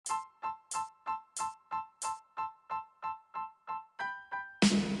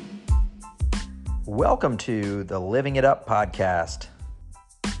Welcome to the Living It Up podcast.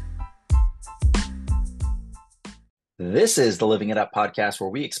 This is the Living It Up podcast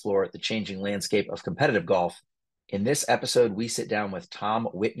where we explore the changing landscape of competitive golf. In this episode, we sit down with Tom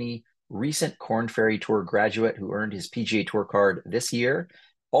Whitney, recent Korn Ferry Tour graduate who earned his PGA Tour card this year,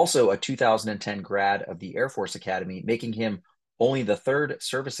 also a 2010 grad of the Air Force Academy, making him only the third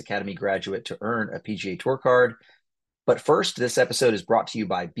Service Academy graduate to earn a PGA Tour card. But first, this episode is brought to you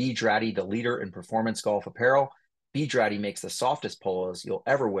by B. Draddy, the leader in performance golf apparel. B. Draddy makes the softest polos you'll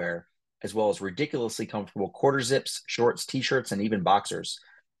ever wear, as well as ridiculously comfortable quarter zips, shorts, t-shirts, and even boxers.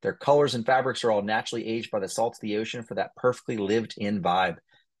 Their colors and fabrics are all naturally aged by the salts of the ocean for that perfectly lived-in vibe.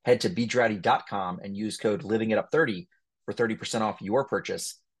 Head to bdraddy.com and use code LivingItUp30 for 30% off your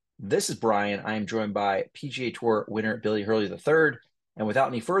purchase. This is Brian. I am joined by PGA Tour winner Billy Hurley III. And without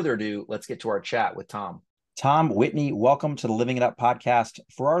any further ado, let's get to our chat with Tom. Tom Whitney, welcome to the Living It Up podcast.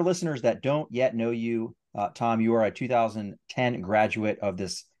 For our listeners that don't yet know you, Tom, you are a 2010 graduate of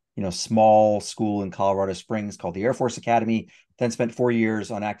this, small school in Colorado Springs called the Air Force Academy, then spent 4 years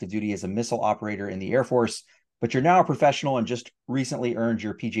on active duty as a missile operator in the Air Force. But you're now a professional and just recently earned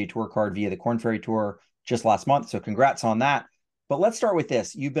your PGA Tour card via the Korn Ferry Tour just last month. So congrats on that. But let's start with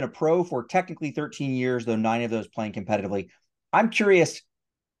this. You've been a pro for technically 13 years, though 9 of those playing competitively. I'm curious,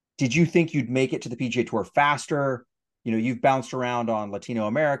 did you think you'd make it to the PGA Tour faster? You've bounced around on Latino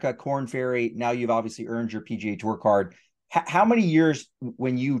America, Korn Ferry. Now you've obviously earned your PGA Tour card. How many years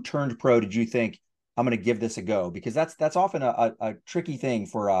when you turned pro did you think, I'm going to give this a go? Because that's often a tricky thing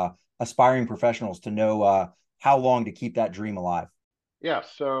for aspiring professionals to know how long to keep that dream alive. Yeah,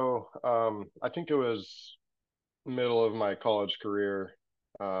 so I think it was middle of my college career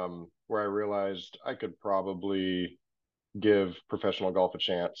where I realized I could probably give professional golf a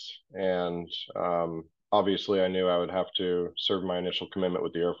chance. And obviously, I knew I would have to serve my initial commitment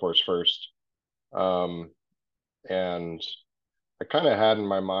with the Air Force first. And I kind of had in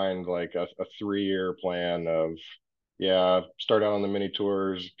my mind like a 3-year plan of, yeah, start out on the mini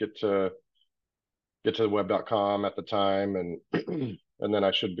tours, get to web.com at the time, and and then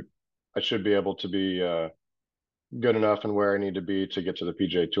I should be able to be good enough and where I need to be to get to the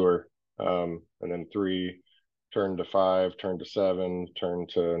PGA Tour. And then 3 turned to 5, turned to 7, turned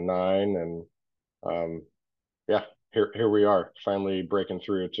to 9, and yeah, here we are, finally breaking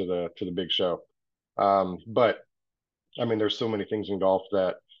through to the big show. But I mean, there's so many things in golf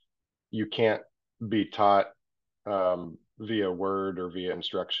that you can't be taught via word or via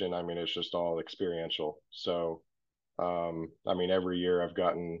instruction. I mean, it's just all experiential. So, I mean, every year I've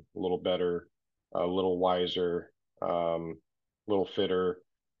gotten a little better, a little wiser, a little fitter.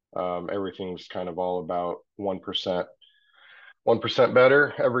 Everything's kind of all about 1%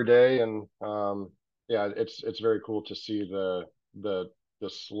 better every day. And yeah, it's very cool to see the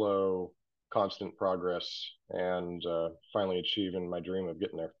slow, constant progress and finally achieving my dream of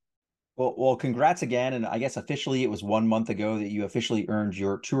getting there. Well, congrats again. And I guess officially it was 1 month ago that you officially earned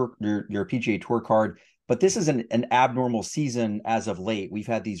your PGA Tour card. But this is an abnormal season as of late. We've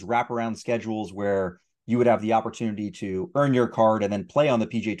had these wraparound schedules where you would have the opportunity to earn your card and then play on the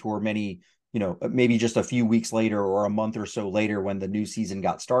PGA Tour maybe just a few weeks later or a month or so later when the new season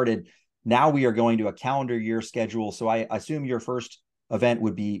got started. Now we are going to a calendar year schedule. So I assume your first event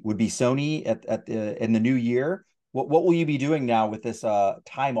would be Sony in the new year. What will you be doing now with this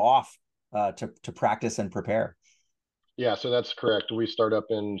time off to practice and prepare? Yeah, so that's correct. We start up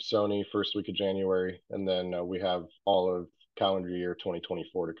in Sony first week of January, and then we have all of calendar year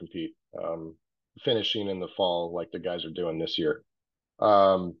 2024 to compete, finishing in the fall like the guys are doing this year.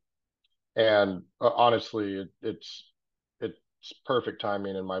 Um, and honestly, it's perfect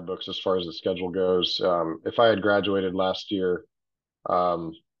timing in my books as far as the schedule goes. If I had graduated last year,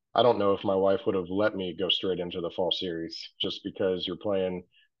 um, I don't know if my wife would have let me go straight into the fall series, just because you're playing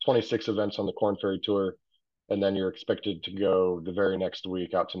 26 events on the Korn Ferry Tour, and then you're expected to go the very next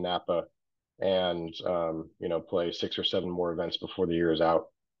week out to Napa and play 6 or 7 more events before the year is out.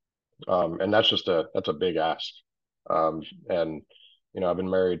 And that's a big ask. And I've been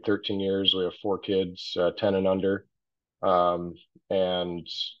married 13 years. We have 4 kids, 10 and under. Um, and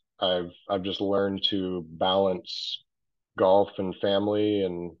I've just learned to balance golf and family,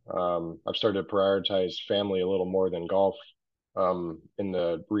 and I've started to prioritize family a little more than golf in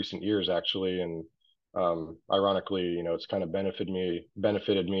the recent years, actually. And ironically, it's kind of benefited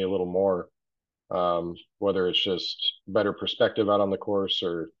me a little more, whether it's just better perspective out on the course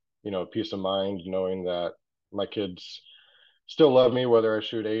or peace of mind knowing that my kids still love me whether I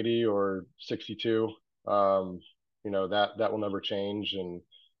shoot 80 or 62. That will never change. And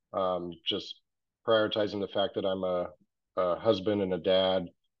just prioritizing the fact that I'm a husband and a dad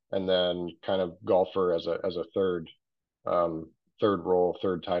and then kind of golfer as a um, third role,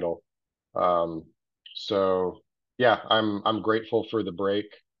 third title. Um, so yeah, I'm grateful for the break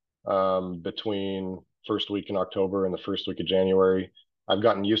between first week in October and the first week of January. I've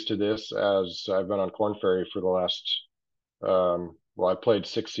gotten used to this as I've been on Corn Ferry for the last well, I played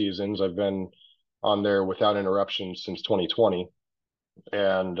 6 seasons. I've been on there without interruption since 2020,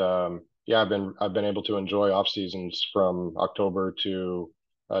 and yeah, I've been able to enjoy off seasons from October to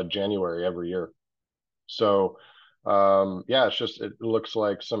January every year. So yeah, it looks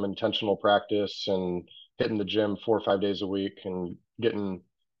like some intentional practice and hitting the gym 4 or 5 days a week and getting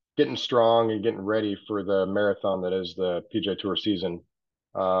strong and getting ready for the marathon that is the PGA Tour season.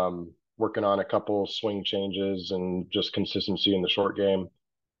 Working on a couple swing changes and just consistency in the short game.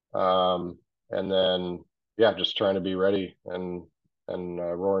 Um, and then yeah, just trying to be ready and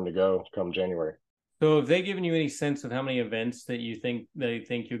roaring to go come January. So have they given you any sense of how many events that you think they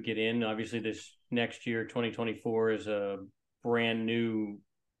think you'll get in? Obviously, this next year, 2024, is a brand new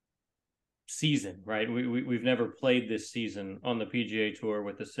season, right? We've never played this season on the PGA Tour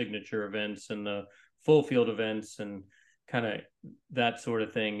with the signature events and the full field events and kind of that sort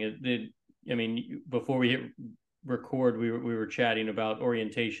of thing. I mean, before we hit record, we were chatting about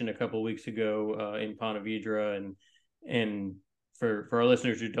orientation a couple of weeks ago in Ponte Vedra, and for our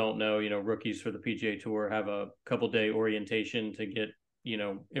listeners who don't know, rookies for the PGA Tour have a couple day orientation to get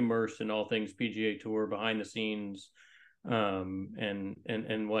immersed in all things PGA Tour behind the scenes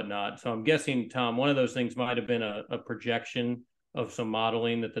and whatnot. So I'm guessing, Tom, one of those things might have been a projection of some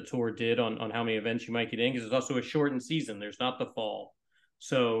modeling that the tour did on how many events you might get in, because it's also a shortened season. There's not the fall.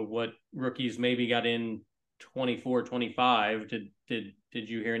 So what rookies maybe got in 24, 25, did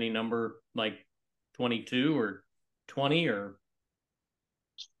you hear any number like 22 or 20 or?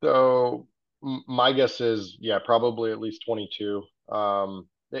 So my guess is, yeah, probably at least 22.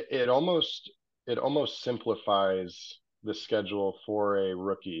 It almost simplifies the schedule for a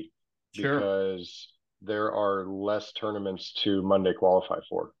rookie Sure. because there are less tournaments to Monday qualify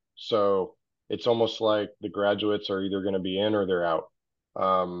for. So it's almost like the graduates are either going to be in or they're out.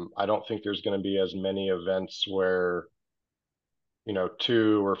 I don't think there's going to be as many events where,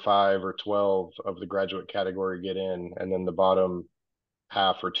 2 or 5 or 12 of the graduate category get in, and then the bottom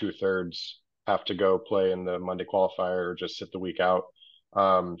half or 2/3 have to go play in the Monday qualifier or just sit the week out.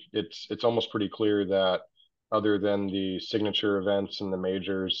 It's almost pretty clear that other than the signature events and the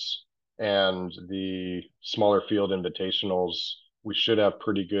majors and the smaller field invitationals, we should have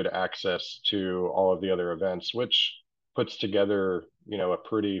pretty good access to all of the other events, which puts together, a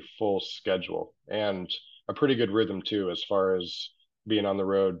pretty full schedule and a pretty good rhythm too, as far as being on the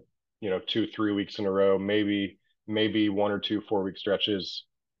road, 2, 3 weeks in a row, maybe 1 or 2 4 week stretches,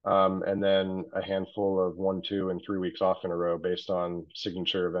 and then a handful of 1, 2, and 3 weeks off in a row based on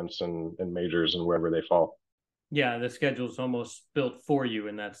signature events and majors and wherever they fall. Yeah, the schedule's almost built for you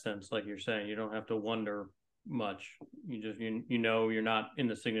in that sense, like you're saying. You don't have to wonder much. You just you're not in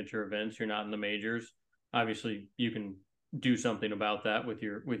the signature events, you're not in the majors. Obviously, you can do something about that with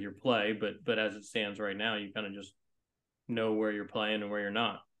your play, but as it stands right now, you kind of just know where you're playing and where you're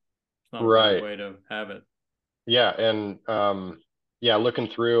not. It's not a bad Right. way to have it. Yeah, and yeah, looking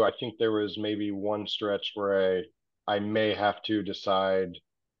through, I think there was maybe one stretch where I may have to decide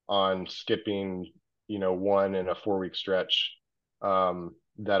on skipping, one in a 4 week stretch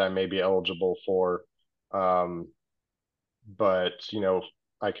that I may be eligible for. Um, but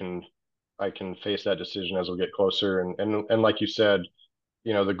I can I can face that decision as we get closer. And like you said,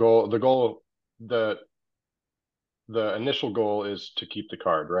 the the initial goal is to keep the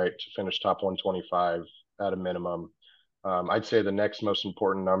card, right? To finish top 125 at a minimum. I'd say the next most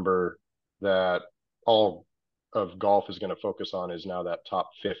important number that all of golf is going to focus on is now that top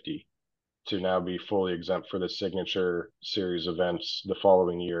 50 to now be fully exempt for the signature series events the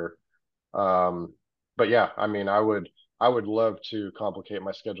following year. Um, but yeah, I mean, I would love to complicate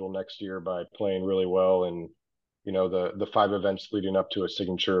my schedule next year by playing really well and the 5 events leading up to a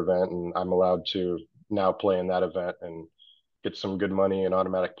signature event, and I'm allowed to now play in that event and get some good money and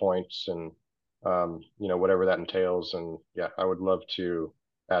automatic points and whatever that entails. And yeah, I would love to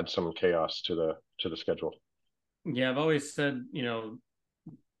add some chaos to the schedule. Yeah, I've always said,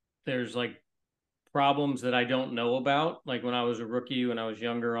 there's like problems that I don't know about. Like when I was a rookie, when I was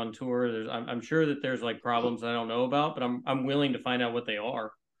younger on tour, I'm sure that there's like problems I don't know about, but I'm willing to find out what they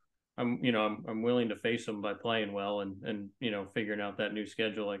are. I'm willing to face them by playing well and figuring out that new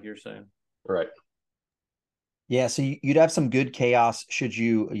schedule like you're saying. Right. Yeah, so you'd have some good chaos should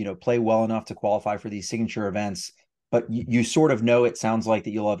you play well enough to qualify for these signature events, but you sort of know, it sounds like,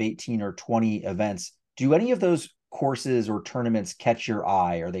 that you'll have 18 or 20 events. Do any of those courses or tournaments catch your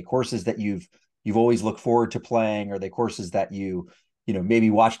eye? Are they courses that you've always looked forward to playing? Are they courses that you know, maybe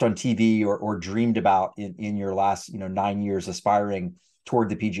watched on TV or dreamed about in your last, you know, 9 years aspiring toward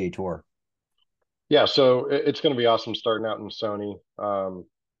the PGA Tour? Yeah, so it's going to be awesome starting out in Sony.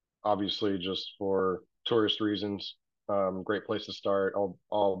 Obviously, just for tourist reasons, great place to start.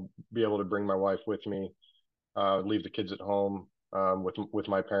 I'll be able to bring my wife with me, leave the kids at home with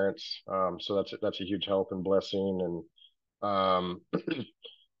my parents. So that's a huge help and blessing. And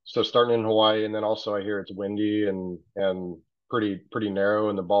so starting in Hawaii, and then also I hear it's windy and pretty narrow,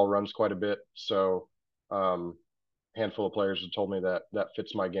 and the ball runs quite a bit. So handful of players have told me that that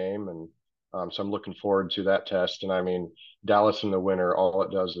fits my game, and so I'm looking forward to that test. And I mean, Dallas in the winter, all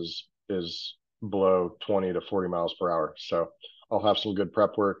it does is blow 20 to 40 miles per hour. So I'll have some good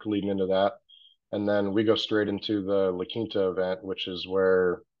prep work leading into that, and then we go straight into the La Quinta event, which is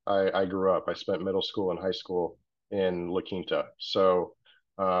where I grew up. I spent middle school and high school in La Quinta. So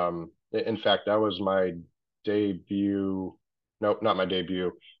in fact, that was my debut. Nope, not my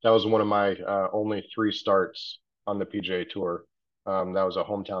debut. That was one of my only three starts on the PGA Tour. That was a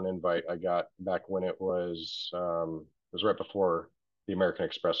hometown invite I got back when it was right before the American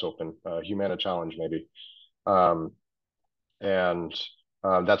Express Open, Humana Challenge maybe. Um, and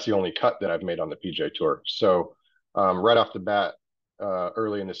that's the only cut that I've made on the PGA Tour. So right off the bat,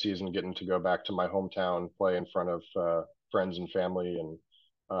 early in the season, getting to go back to my hometown, play in front of friends and family, and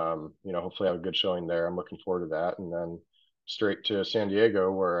you know, hopefully have a good showing there. I'm looking forward to that, and then straight to San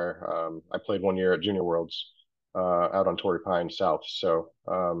Diego, where I played 1 year at Junior Worlds out on Torrey Pines South. So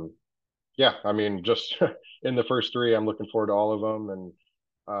yeah, I mean, just in the first three, I'm looking forward to all of them, and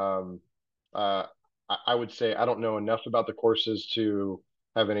um, uh, I would say I don't know enough about the courses to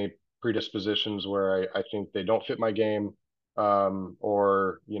have any predispositions where I think they don't fit my game,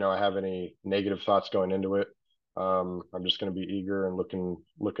 or you know, I have any negative thoughts going into it. I'm just going to be eager and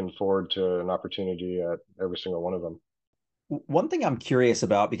looking forward to an opportunity at every single one of them. One thing I'm curious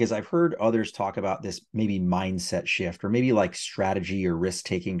about, because I've heard others talk about this maybe mindset shift or maybe like strategy or risk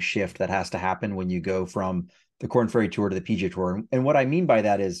taking shift that has to happen when you go from the Corn Ferry Tour to the PGA Tour. And what I mean by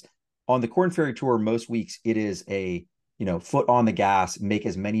that is on the Corn Ferry Tour, most weeks it is a, you know, foot on the gas, make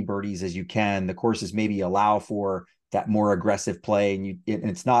as many birdies as you can. The courses maybe allow for that more aggressive play. And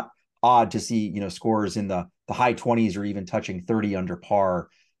it's not odd to see, you know, scores in the high 20s or even touching 30 under par.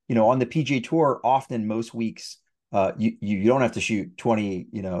 You know, on the PGA Tour, often most weeks you don't have to shoot 20,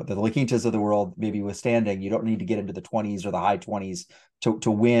 you know, the La Quintas of the world, maybe withstanding, you don't need to get into the 20s or the high 20s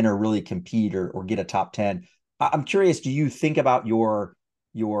to win or really compete or get a top 10. I'm curious, do you think about your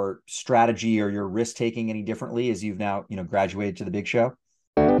strategy or your risk taking any differently as you've now, you know, graduated to the big show?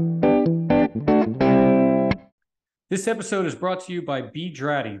 This episode is brought to you by B.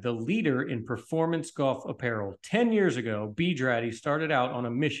 Draddy, the leader in performance golf apparel. 10 years ago, B. Draddy started out on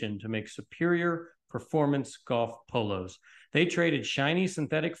a mission to make superior performance golf polos. They traded shiny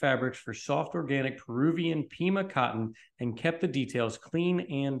synthetic fabrics for soft organic Peruvian Pima cotton and kept the details clean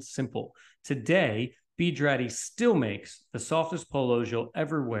and simple. Today, B. Draddy still makes the softest polos you'll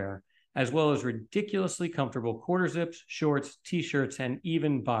ever wear, as well as ridiculously comfortable quarter zips, shorts, t-shirts, and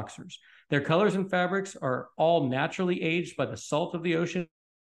even boxers. Their colors and fabrics are all naturally aged by the salt of the ocean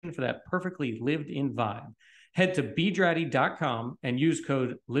for that perfectly lived-in vibe. Head to bdraddy.com and use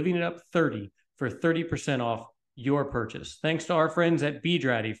code LivingItUp30 for 30% off your purchase. Thanks to our friends at B.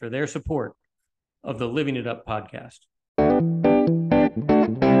 Draddy for their support of the Living It Up podcast.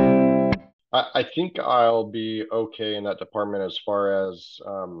 I think I'll be okay in that department as far as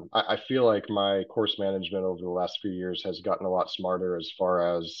I feel like my course management over the last few years has gotten a lot smarter as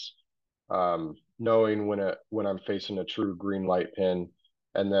far as knowing when I'm facing a true green light pin,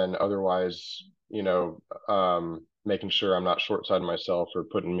 and then otherwise, you know, making sure I'm not short siding myself or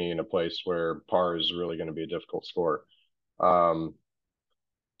putting me in a place where par is really going to be a difficult score. Um,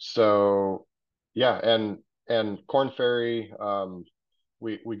 so yeah, and Corn Ferry,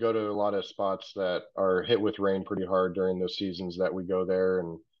 we go to a lot of spots that are hit with rain pretty hard during those seasons that we go there,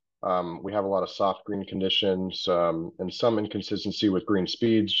 and we have a lot of soft green conditions, and some inconsistency with green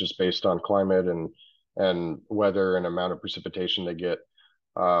speeds just based on climate and weather and amount of precipitation they get.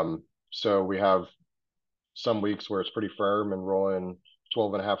 So we have some weeks where it's pretty firm and rolling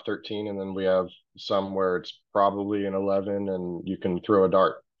 12 and a half, 13, and then we have some where it's probably an 11 and you can throw a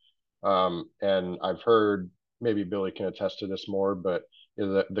dart. And I've heard, maybe Billy can attest to this more, but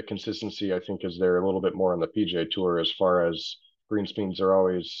the consistency I think is there a little bit more on the PGA Tour as far as green speeds are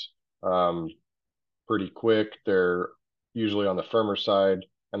always pretty quick. They're usually on the firmer side,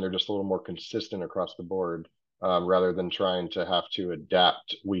 and they're just a little more consistent across the board, rather than trying to have to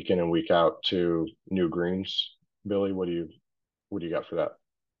adapt week in and week out to new greens. Billy, what do you got for that?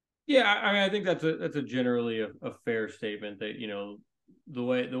 Yeah, I mean, I think that's a generally a fair statement that, the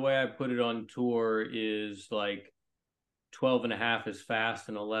way I put it on tour is like 12 and a half is fast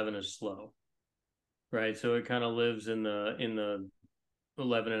and 11 is slow, right? So it kind of lives in the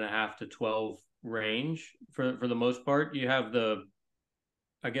 11 and a half to 12 range for the most part.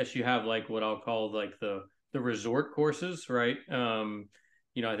 I guess you have like what I'll call like the resort courses, right?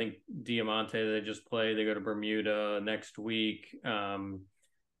 I think Diamante, they just play, they go to Bermuda next week.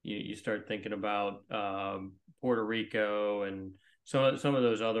 You start thinking about Puerto Rico and some of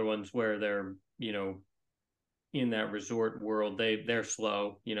those other ones where they're, in that resort world, they're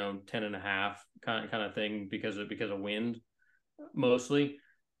slow, 10 and a half kind of thing because of wind mostly.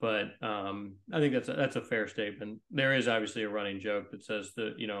 But I think that's a fair statement. There is obviously a running joke that says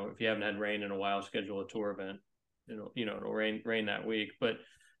that, if you haven't had rain in a while, schedule a tour event. It'll rain that week. But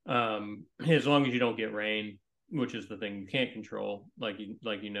as long as you don't get rain, which is the thing you can't control, like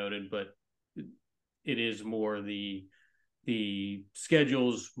you noted, but it is more the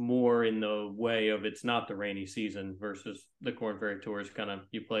schedule's more in the way of it's not the rainy season versus the Corn Ferry Tour is kind of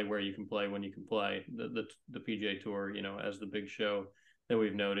you play where you can play when you can play. The PGA Tour, as the big show that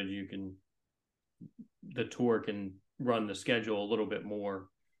we've noted, the tour can run the schedule a little bit more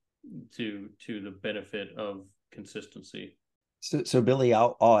to the benefit of consistency. So Billy,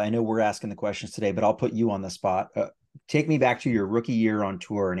 I know we're asking the questions today, but I'll put you on the spot. Take me back to your rookie year on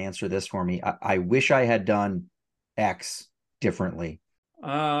tour and answer this for me. I wish I had done X differently.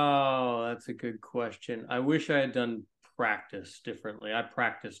 Oh, that's a good question. I wish I had done practice differently. I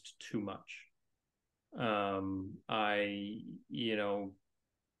practiced too much. I,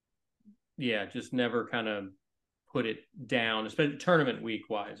 yeah, just never kind of put it down, especially tournament week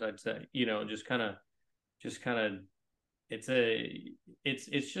wise, I'd say, just kind of,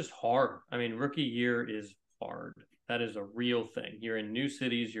 it's just hard. I mean, rookie year is hard. That is a real thing. You're in new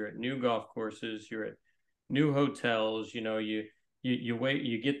cities, you're at new golf courses, you're at new hotels, you wait,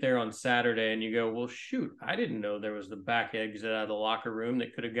 you get there on Saturday and you go, well, shoot, I didn't know there was the back exit out of the locker room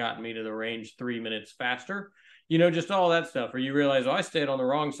that could have gotten me to the range 3 minutes faster. Just all that stuff. Or you realize, oh, I stayed on the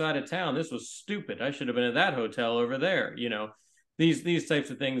wrong side of town. This was stupid. I should have been at that hotel over there. These types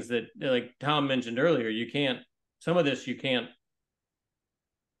of things that, like Tom mentioned earlier, some of this you can't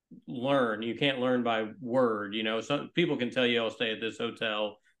learn. You can't learn by word. Some people can tell you, I'll stay at this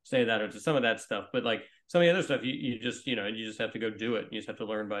hotel, stay at that hotel, some of that stuff. But like some of the other stuff, you just have to go do it. You just have to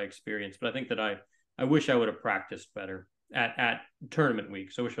learn by experience. But I think that I wish I would have practiced better at tournament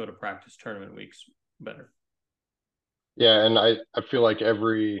weeks. I wish I would have practiced tournament weeks better. Yeah, and I feel like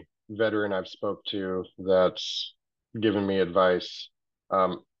every veteran I've spoke to that's given me advice,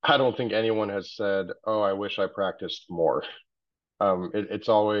 I don't think anyone has said, "Oh, I wish I practiced more." It's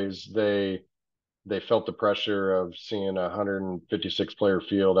always they felt the pressure of seeing a 156 player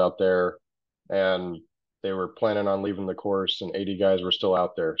field out there, and they were planning on leaving the course, and 80 guys were still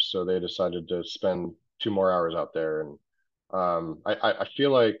out there, so they decided to spend 2 more hours out there, and I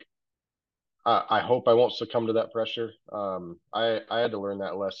feel like I hope I won't succumb to that pressure. I had to learn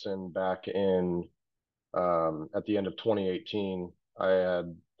that lesson back in at the end of 2018. I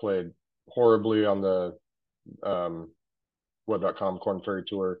had played horribly on the um, web.com Corn Ferry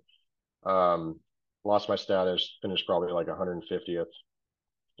Tour. Um, Lost my status, finished probably like 150th.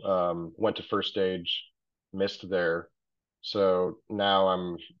 Went to first stage, missed there. So now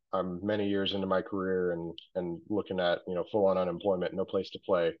I'm many years into my career and looking at full on unemployment, no place to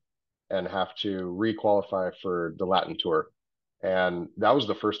play, and have to requalify for the Latin Tour. And that was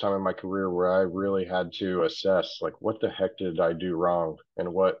the first time in my career where I really had to assess like what the heck did I do wrong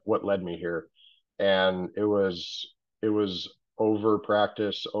and what led me here. And it was over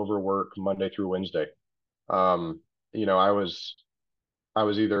practice, over work Monday through Wednesday. Um, I was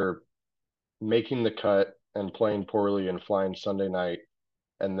either making the cut and playing poorly and flying Sunday night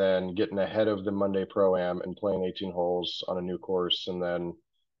and then getting ahead of the Monday Pro Am and playing 18 holes on a new course, and then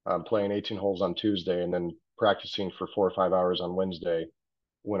playing 18 holes on Tuesday, and then practicing for 4 or 5 hours on Wednesday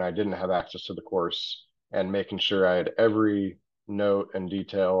when I didn't have access to the course, and making sure I had every note and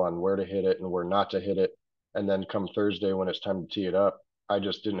detail on where to hit it and where not to hit it. And then come Thursday when it's time to tee it up, I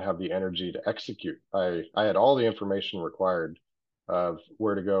just didn't have the energy to execute. I had all the information required of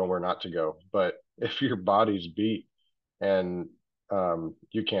where to go and where not to go. But if your body's beat and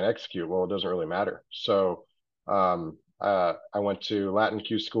you can't execute, well, it doesn't really matter. So I went to Latin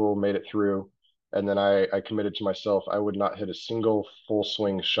Q school, made it through, and then I committed to myself I would not hit a single full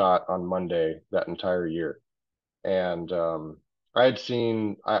swing shot on Monday that entire year. And I had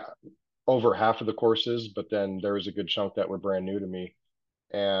seen over half of the courses, but then there was a good chunk that were brand new to me.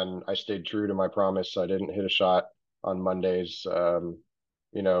 And I stayed true to my promise. I didn't hit a shot. on Mondays.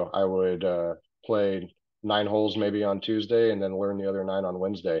 I would play 9 holes maybe on Tuesday and then learn the other 9 on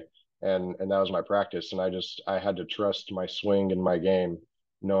Wednesday. And that was my practice. And I had to trust my swing and my game,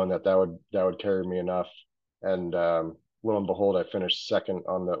 knowing that would carry me enough. And lo and behold, I finished second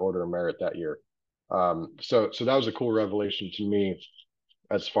on the Order of Merit that year. So that was a cool revelation to me,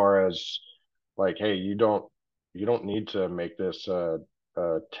 as far as like, hey, you don't need to make this a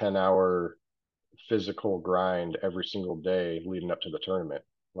 10-hour physical grind every single day leading up to the tournament.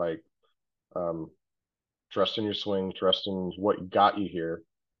 Like, um, trust in your swing, trust in what got you here,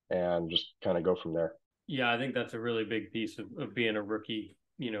 and just kind of go from there. Yeah, I think that's a really big piece of being a rookie,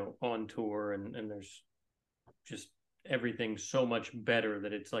 on tour, and there's just everything so much better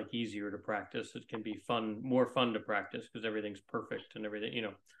that it's like easier to practice. It can be more fun to practice because everything's perfect and everything,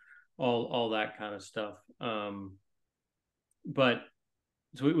 all that kind of stuff. But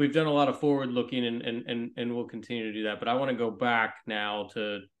so we've done a lot of forward looking, and we'll continue to do that. But I want to go back now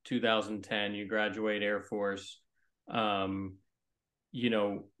to 2010. You graduate Air Force.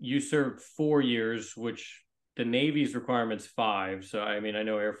 You served 4 years, which the Navy's requirement's 5. So, I mean, I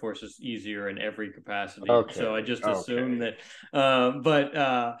know Air Force is easier in every capacity. Okay. So I just assume that,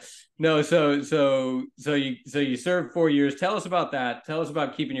 no. So you served 4 years. Tell us about that. Tell us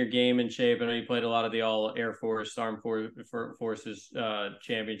about keeping your game in shape. I know you played a lot of the all Air Force, Armed Forces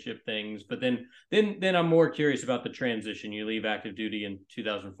championship things, but then I'm more curious about the transition. You leave active duty in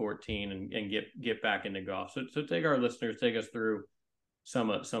 2014 and get back into golf. So take us through some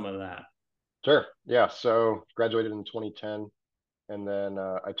of that. Sure. Yeah. So graduated in 2010, and then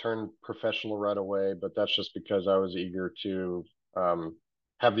I turned professional right away. But that's just because I was eager to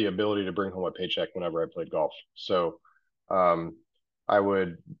have the ability to bring home a paycheck whenever I played golf. So um,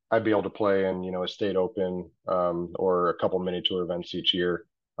 I'd be able to play in a state open or a couple mini tour events each year,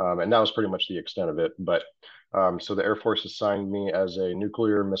 and that was pretty much the extent of it. But so the Air Force assigned me as a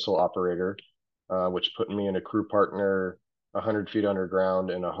nuclear missile operator, which put me in a crew partner 100 feet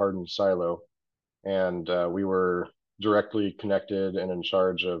underground in a hardened silo, and we were directly connected and in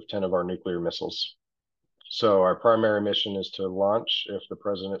charge of 10 of our nuclear missiles. So our primary mission is to launch if the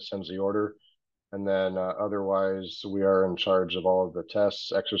president sends the order, and then otherwise we are in charge of all of the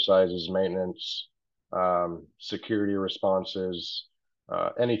tests, exercises, maintenance, security responses,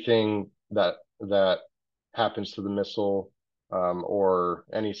 anything that happens to the missile, or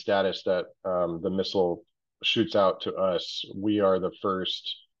any status that the missile shoots out to us. We are the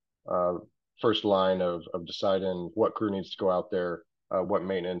first line of deciding what crew needs to go out there, what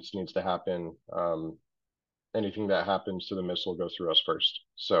maintenance needs to happen. Anything that happens to the missile goes through us first.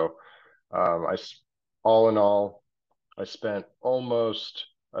 So all in all, I spent almost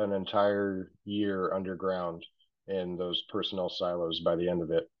an entire year underground in those personnel silos by the end of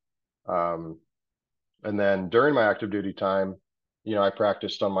it. And then during my active duty time, I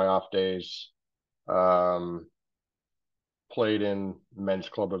practiced on my off days, played in men's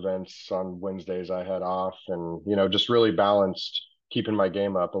club events on Wednesdays I had off, and just really balanced keeping my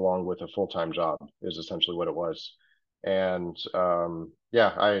game up along with a full-time job is essentially what it was. And I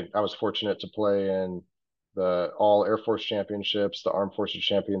was fortunate to play in the all Air Force championships, the Armed Forces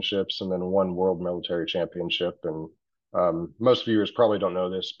championships, and then one World Military Championship. And most viewers probably don't know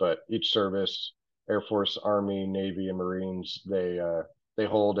this, but each service, Air Force, Army, Navy, and Marines, they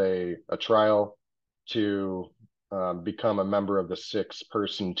hold a trial to become a member of the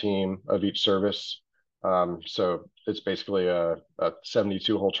 6-person team of each service. So it's basically a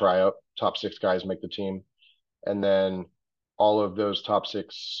 72-hole tryout. Top 6 guys make the team. And then all of those top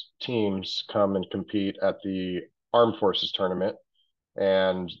 6 teams come and compete at the Armed Forces tournament.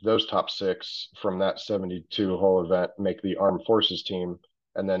 And those top 6 from that 72-hole event make the Armed Forces team.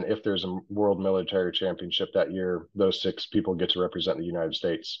 And then if there's a World Military Championship that year, those 6 people get to represent the United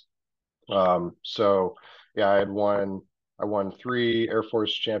States. So yeah, I won 3 Air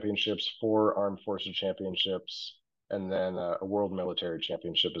Force championships, 4 Armed Forces championships, and then a World Military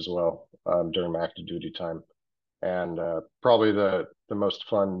Championship as well during my active duty time. And probably the most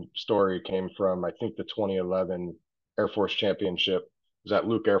fun story came from, I think, the 2011 Air Force Championship. It was at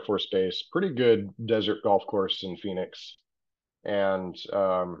Luke Air Force Base, pretty good desert golf course in Phoenix. And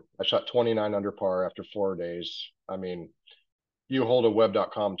I shot 29 under par after 4 days. I mean, you hold a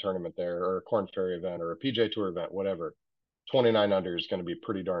web.com tournament there, or a Korn Ferry event, or a PGA Tour event, whatever, 29 under is going to be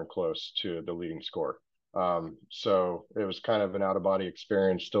pretty darn close to the leading score. So it was kind of an out-of-body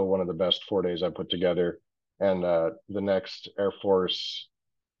experience, still one of the best 4 days I put together. And the next Air Force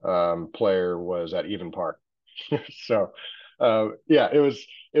player was at even par. So yeah, it was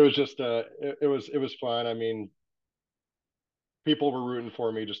just it was fun. I mean, people were rooting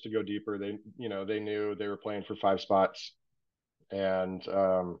for me just to go deeper. They knew they were playing for 5 spots. And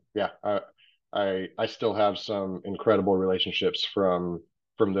yeah, I still have some incredible relationships from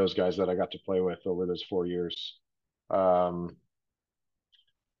those guys that I got to play with over those 4 years. Um,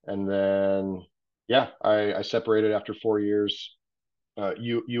 and then yeah, I separated after 4 years.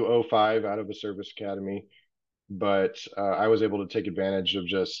 U05 out of a service academy, but I was able to take advantage of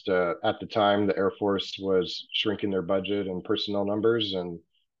just at the time the Air Force was shrinking their budget and personnel numbers, and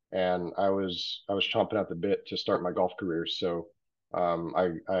I was chomping at the bit to start my golf career. So I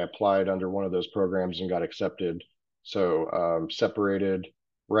applied under one of those programs and got accepted. So separated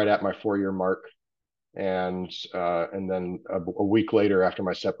right at my 4 year mark, and then a week later after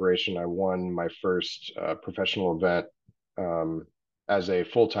my separation, I won my first professional event as a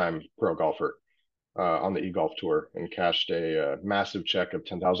full time pro golfer on the e-golf tour and cashed a massive check of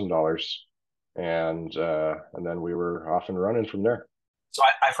 $10,000, and then we were off and running from there. So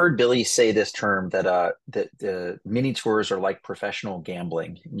I've heard Billy say this term that the mini tours are like professional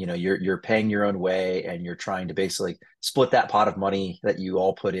gambling. You know, you're paying your own way, and you're trying to basically split that pot of money that you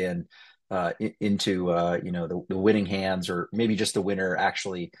all put in into the winning hands, or maybe just the winner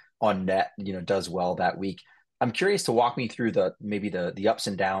actually on net does well that week. I'm curious to walk me through the ups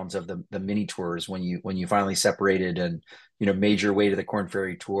and downs of the mini tours when you finally separated and made your way to the Corn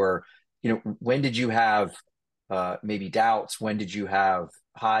Ferry Tour. When did you have maybe doubts? When did you have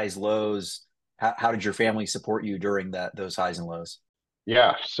highs, lows? How did your family support you during those highs and lows?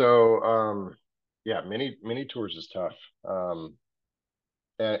 Yeah, so yeah, mini tours is tough.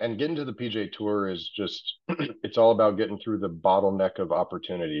 And getting to the PGA Tour is just it's all about getting through the bottleneck of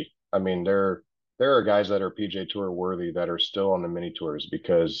opportunity. I mean, there are guys that are PGA Tour worthy that are still on the mini tours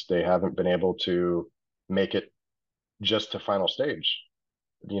because they haven't been able to make it just to final stage.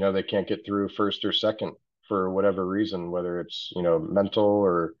 They can't get through first or second for whatever reason, whether it's mental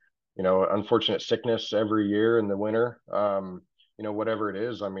or unfortunate sickness every year in the winter. Whatever it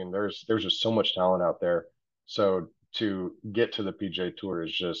is. I mean, there's just so much talent out there. So to get to the PGA Tour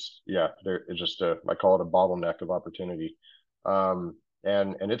is just, yeah, it's just I call it a bottleneck of opportunity.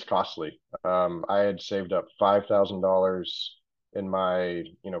 And it's costly. I had saved up $5,000 in my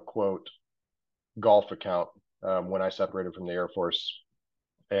quote golf account when I separated from the Air Force.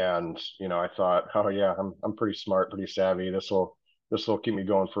 And I thought, oh yeah, I'm pretty smart, pretty savvy. This will keep me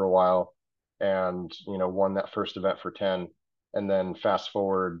going for a while. And won that first event for 10. And then fast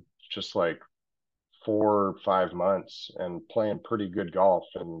forward just like 4 or 5 months and playing pretty good golf,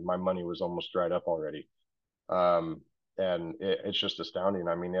 and my money was almost dried up already. And it's just astounding.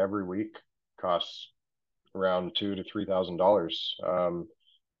 I mean, every week costs around $2,000 to $3,000.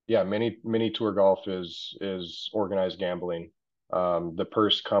 Yeah, mini tour golf is organized gambling. The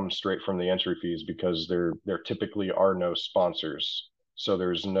purse comes straight from the entry fees because there typically are no sponsors, so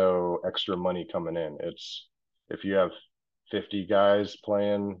there's no extra money coming in. It's if you have 50 guys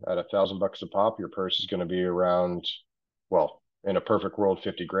playing at $1,000 a pop, your purse is going to be around, well, in a perfect world,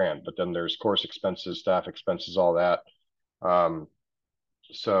 50 grand. But then there's course expenses, staff expenses, all that. Um,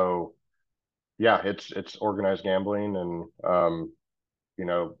 so yeah, it's organized gambling, and you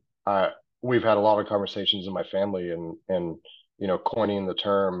know, I we've had a lot of conversations in my family, and coining the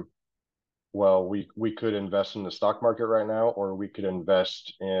term, well, we could invest in the stock market right now, or we could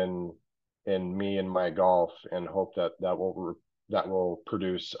invest in me and my golf and hope that will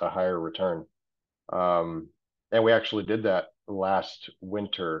produce a higher return. Um, and we actually did that last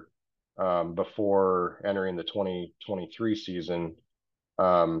winter, before entering the 2023 season.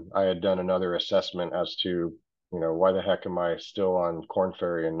 I had done another assessment as to, why the heck am I still on Corn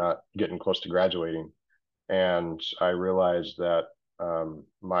Ferry and not getting close to graduating? And I realized that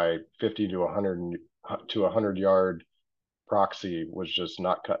my 50 to 100 yard proxy was just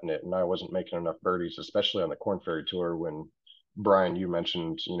not cutting it, and I wasn't making enough birdies, especially on the Corn Ferry Tour. When Brian, you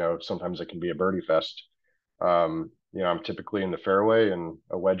mentioned, sometimes it can be a birdie fest. I'm typically in the fairway and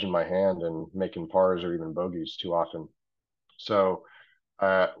a wedge in my hand and making pars or even bogeys too often. So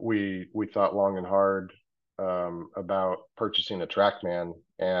we thought long and hard about purchasing a TrackMan,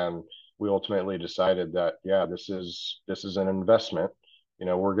 and we ultimately decided that, yeah, this is an investment.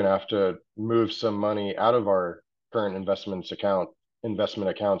 We're going to have to move some money out of our current investment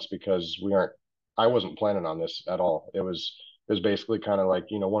accounts, because I wasn't planning on this at all. It was basically kind of like,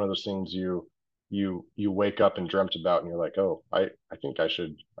 one of those things you wake up and dreamt about, and you're like, oh, I think I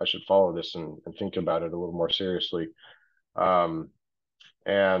should follow this and think about it a little more seriously. Um,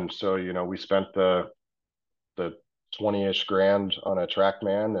 and so, we spent the 20-ish grand on a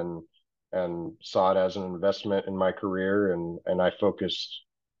TrackMan, and saw it as an investment in my career, and I focused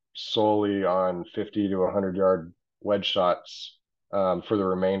solely on 50 to 100 yard wedge shots for the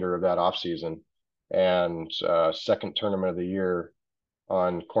remainder of that off season. And second tournament of the year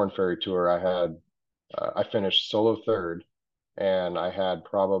on Corn Ferry Tour, I finished solo third, and I had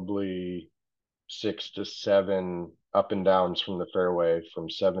probably 6 to 7 up and downs from the fairway from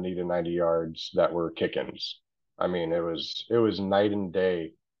 70 to 90 yards that were kick-ins. I mean, it was night and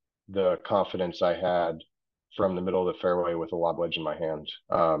day, the confidence I had from the middle of the fairway with a lob wedge in my hand.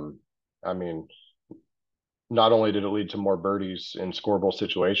 I mean, not only did it lead to more birdies in scoreable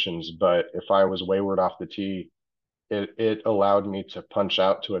situations, but if I was wayward off the tee, it allowed me to punch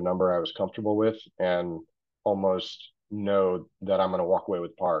out to a number I was comfortable with and almost know that I'm going to walk away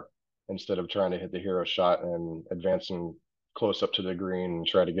with par instead of trying to hit the hero shot and advancing close up to the green and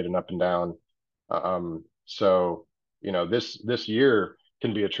try to get an up and down. So, this year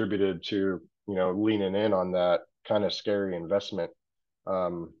can be attributed to, leaning in on that kind of scary investment.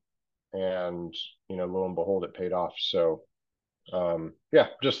 And, lo and behold, it paid off. So, yeah,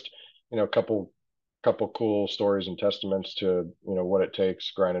 just, a couple cool stories and testaments to, what it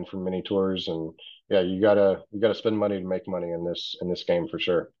takes grinding for mini tours. And yeah, you gotta spend money to make money in this game for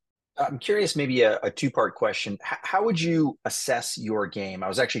sure. I'm curious, maybe a two-part question. How would you assess your game? I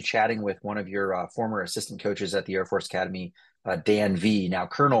was actually chatting with one of your former assistant coaches at the Air Force Academy, Dan V. Now,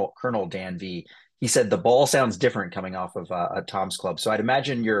 Colonel Dan V. He said the ball sounds different coming off of Tom's club. So I'd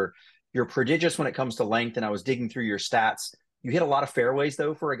imagine you're prodigious when it comes to length. And I was digging through your stats. You hit a lot of fairways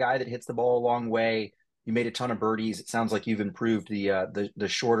though for a guy that hits the ball a long way. You made a ton of birdies. It sounds like you've improved the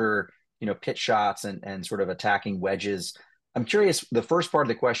shorter pitch shots and sort of attacking wedges. I'm curious, the first part of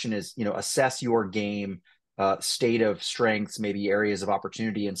the question is, assess your game, state of strengths, maybe areas of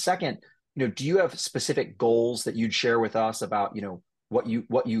opportunity. And second, do you have specific goals that you'd share with us about, what you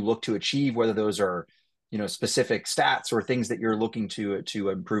look to achieve, whether those are, specific stats or things that you're looking to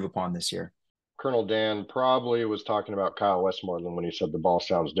improve upon this year? Colonel Dan probably was talking about Kyle Westmoreland when he said the ball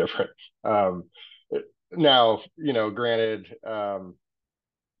sounds different. Um, Now, granted, I'm,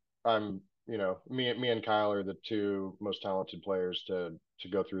 me and Kyle are the two most talented players to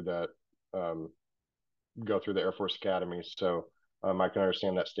go through that, go through the Air Force Academy. So I can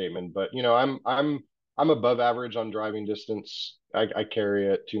understand that statement. But I'm above average on driving distance. I carry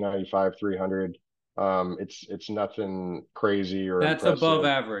it 295, 300. It's nothing crazy or That's impressive. above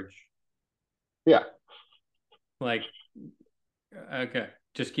average. Yeah. Like, okay,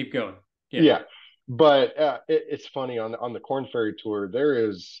 just keep going. Yeah. But it's funny on the Corn Ferry Tour, there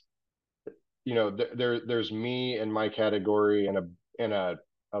is, there's me and my category and a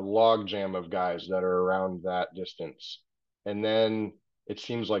log jam of guys that are around that distance. And then it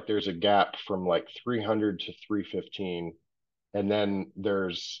seems like there's a gap from like 300 to 315. And then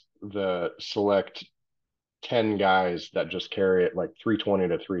there's the select 10 guys that just carry it like 320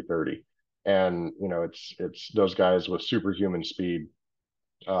 to 330. And, it's those guys with superhuman speed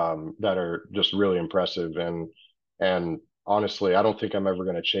that are just really impressive. And honestly, I don't think I'm ever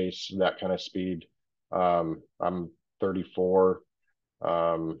going to chase that kind of speed. I'm 34,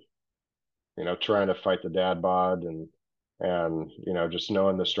 trying to fight the dad bod and just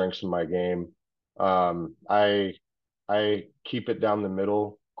knowing the strengths of my game. I keep it down the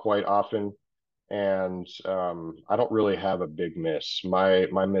middle quite often, and I don't really have a big miss. My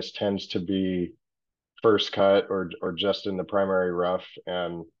miss tends to be first cut or just in the primary rough.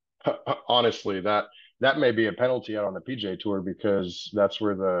 And honestly, that may be a penalty out on the PGA Tour because that's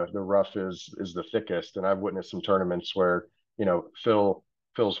where the rough is the thickest. And I've witnessed some tournaments where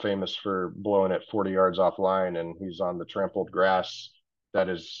Phil's famous for blowing it 40 yards offline, and he's on the trampled grass that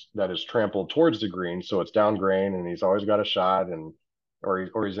is trampled towards the green, so it's down grain, and he's always got a shot, and or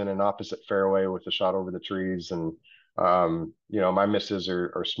he's in an opposite fairway with a shot over the trees. And my misses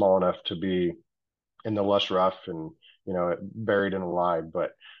are small enough to be in the lush rough and buried in a lie.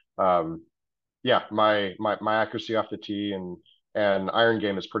 But yeah, my accuracy off the tee and iron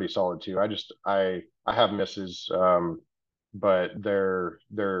game is pretty solid too. I have misses, but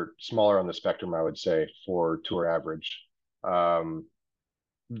they're smaller on the spectrum, I would say, for tour average.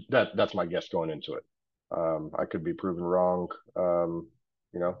 That's my guess going into it. I could be proven wrong,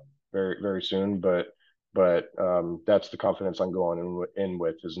 very very soon, but that's the confidence I'm going in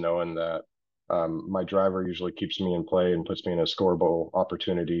with, is knowing that my driver usually keeps me in play and puts me in a scoreable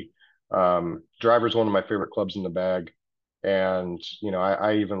opportunity. Driver is one of my favorite clubs in the bag, and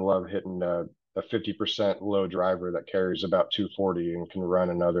I even love hitting a 50% low driver that carries about 240 and can run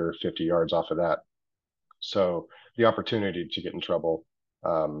another 50 yards off of that. So the opportunity to get in trouble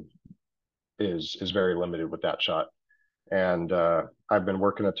is very limited with that shot. And I've been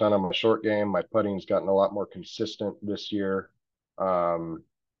working a ton on my short game. My putting's gotten a lot more consistent this year,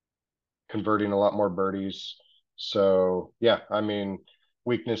 converting a lot more birdies. So yeah, I mean,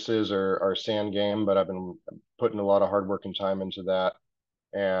 weaknesses are sand game, but I've been putting a lot of hard work and time into that.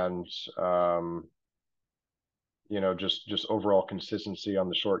 And um, just overall consistency on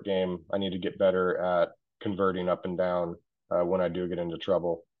the short game. I need to get better at converting up and down when I do get into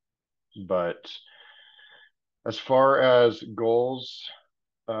trouble. But as far as goals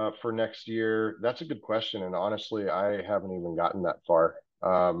for next year, that's a good question. And honestly, I haven't even gotten that far.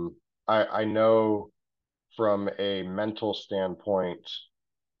 I know from a mental standpoint,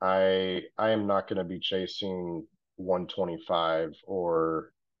 I am not going to be chasing 125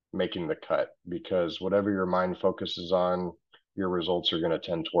 or making the cut, because whatever your mind focuses on, your results are going to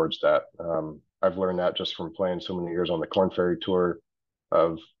tend towards that. I've learned that just from playing so many years on the Corn Ferry Tour.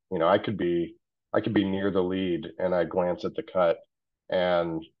 Of I could be near the lead and I glance at the cut,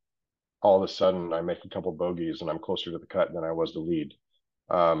 and all of a sudden I make a couple bogeys and I'm closer to the cut than I was the lead.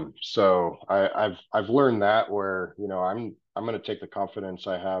 So I've learned that, where I'm going to take the confidence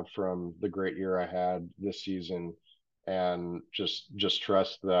I have from the great year I had this season, and just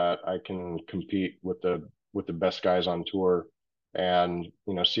trust that I can compete with the best guys on tour, and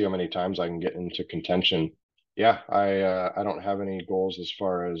see how many times I can get into contention. Yeah, I don't have any goals as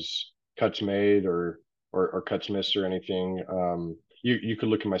far as cuts made or cuts missed or anything. You could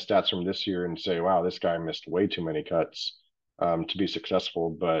look at my stats from this year and say, wow, this guy missed way too many cuts to be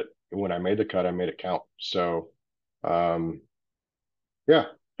successful. But when I made the cut, I made it count. So, um, yeah,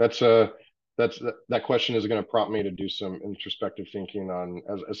 that's that question is going to prompt me to do some introspective thinking on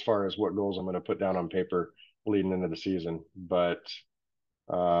as far as what goals I'm going to put down on paper leading into the season. But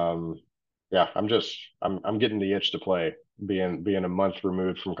um, yeah, I'm getting the itch to play, being a month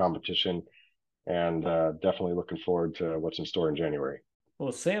removed from competition, and definitely looking forward to what's in store in January.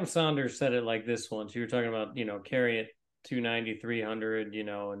 Well, Sam Saunders said it like this once. You were talking about, carry it 290, 300,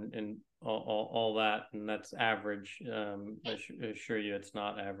 and all that, and that's average. I assure you it's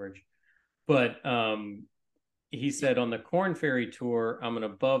not average. But he said on the Corn Ferry Tour, I'm an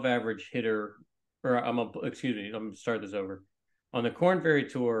above average hitter, or excuse me, I'm going to start this over. On the Corn Ferry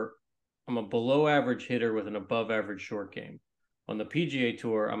Tour, I'm a below average hitter with an above average short game. On the PGA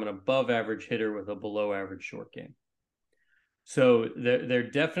Tour, I'm an above average hitter with a below average short game. So there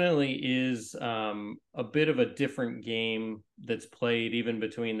definitely is a bit of a different game that's played even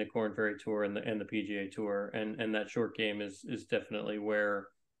between the Corn Ferry Tour and the PGA Tour, and that short game is definitely where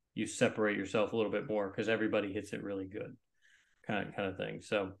you separate yourself a little bit more, because everybody hits it really good, kind of thing.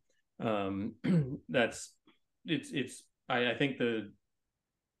 So that's it's I think the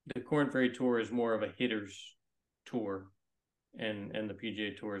Corn Ferry Tour is more of a hitter's tour, and the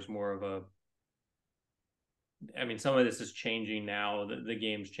PGA Tour is more of a, I mean, some of this is changing now. The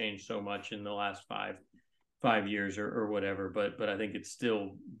game's changed so much in the last five years or whatever, but I think it's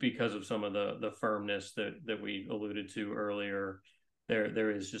still, because of some of the firmness that we alluded to earlier,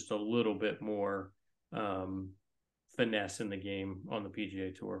 there is just a little bit more finesse in the game on the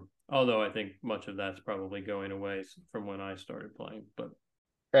PGA Tour. Although I think much of that's probably going away from when I started playing.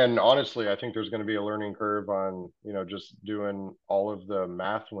 And honestly, I think there's going to be a learning curve on, just doing all of the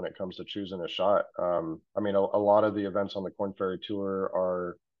math when it comes to choosing a shot. I mean, a lot of the events on the Corn Ferry Tour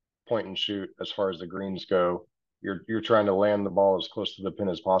are point and shoot as far as the greens go. You're trying to land the ball as close to the pin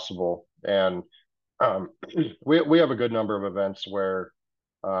as possible. And we have a good number of events where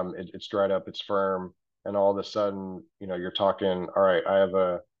it's dried up, it's firm, and all of a sudden, you're talking, all right, I have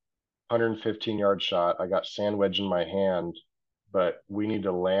a 115-yard shot. I got sand wedge in my hand, but we need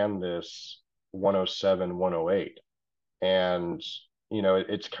to land this 107, 108. And,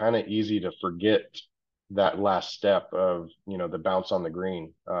 it's kind of easy to forget that last step of, the bounce on the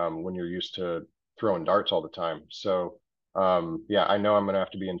green when you're used to throwing darts all the time. So, yeah, I know I'm going to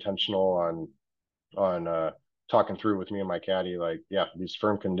have to be intentional on talking through with me and my caddy, like, yeah, these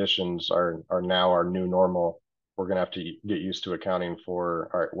firm conditions are now our new normal. We're going to have to get used to accounting for,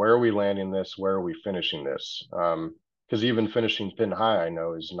 all right, where are we landing this? Where are we finishing this? Because even finishing pin high, I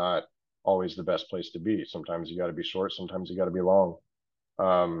know, is not always the best place to be. Sometimes you got to be short, sometimes you got to be long.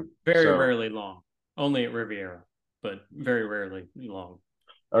 Very rarely long, only at Riviera, but very rarely long.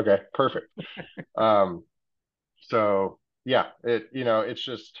 Okay, perfect. So yeah, it's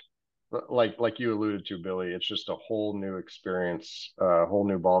just like you alluded to, Billy. It's just a whole new experience, a whole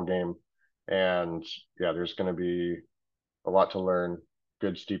new ball game, and yeah, there's going to be a lot to learn.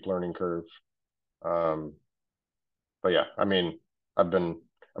 Good steep learning curve. Um, but yeah, I mean, I've been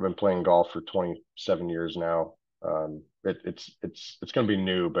playing golf for 27 years now. It's going to be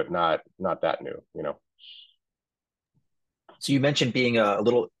new, but not that new. So you mentioned being a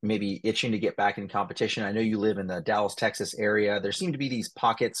little maybe itching to get back in competition. I know you live in the Dallas, Texas area. There seem to be these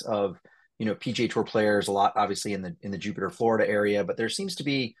pockets of, PGA Tour players a lot, obviously in the Jupiter, Florida area, but there seems to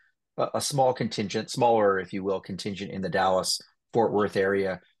be a small contingent, smaller, if you will, contingent in the Dallas Fort Worth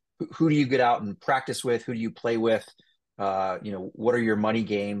area. Who do you get out and practice with? Who do you play with? What are your money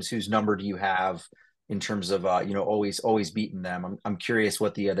games? Whose number do you have in terms of always beating them? I'm curious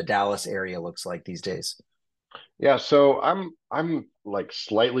what the Dallas area looks like these days. Yeah, so I'm like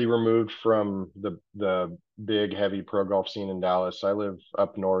slightly removed from the big heavy pro golf scene in Dallas. I live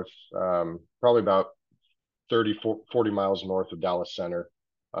up north, probably about 30 40 miles north of Dallas Center.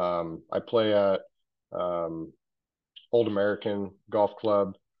 I play at um, Old American Golf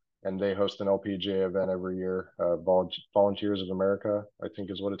Club, and they host an LPGA event every year. Volunteers of America, I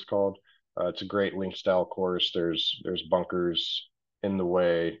think, is what it's called. It's a great link style course. There's bunkers in the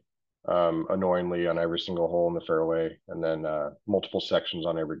way, annoyingly on every single hole in the fairway, and then multiple sections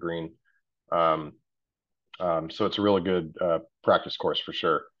on every green. Um, so it's a really good practice course for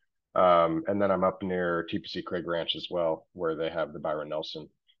sure. And then I'm up near TPC Craig Ranch as well, where they have the Byron Nelson.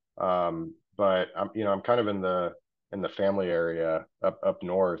 But I'm kind of in the family area up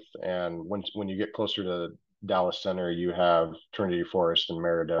north, and when you get closer to Dallas Center, you have Trinity Forest and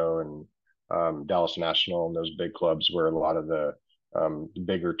Maridoe and Dallas National and those big clubs where a lot of the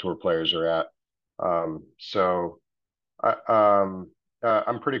bigger tour players are at. So I,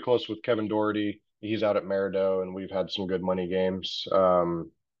 I'm pretty close with Kevin Doherty. He's out at Maridoe, and we've had some good money games over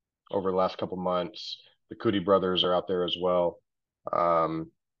the last couple months. The Cootie brothers are out there as well.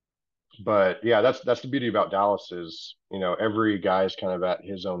 Um, but yeah, that's the beauty about Dallas is, every guy's kind of at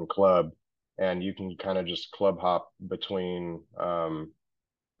his own club, and you can kind of just club hop between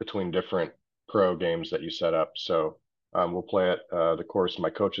different pro games that you set up. So we'll play at the course my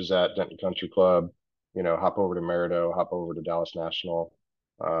coach is at, Denton Country Club, hop over to Maridoe, hop over to Dallas National.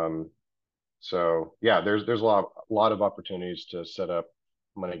 Um, so yeah, there's a lot of opportunities to set up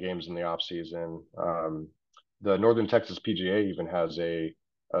money games in the off season. The Northern Texas PGA even has a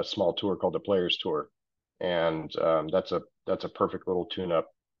small tour called the Players Tour, and that's a perfect little tune up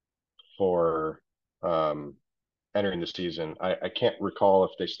for entering the season. I can't recall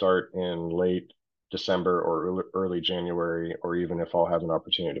if they start in late December or early January, or even if I'll have an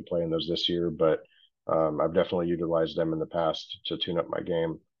opportunity to play in those this year. But I've definitely utilized them in the past to tune up my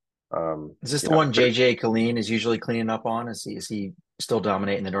game. Is this the Yeah, one JJ Colleen is usually cleaning up on? Is he still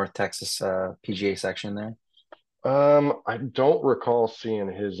dominating the North Texas PGA section there? I don't recall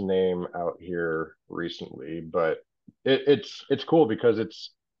seeing his name out here recently, but it's cool because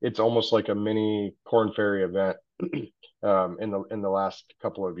it's almost like a mini Corn Ferry event in the last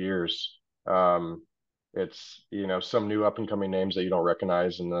couple of years. It's some new up and coming names that you don't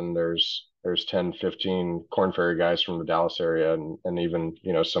recognize, and then there's 10, 15 Corn Ferry guys from the Dallas area, and even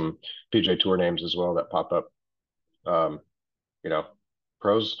some PJ Tour names as well that pop up. Um, you know,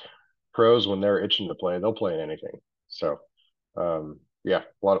 pros pros when they're itching to play, they'll play in anything. So yeah,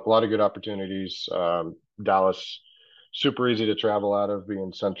 a lot of good opportunities. Dallas, super easy to travel out of,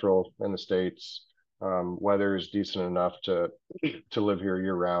 being central in the states. Weather is decent enough to live here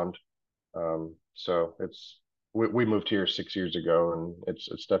year round. So we moved here 6 years ago, and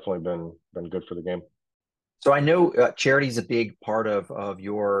it's definitely been good for the game. So I know charity is a big part of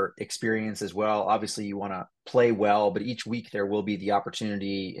your experience as well. Obviously, you want to play well, but each week there will be the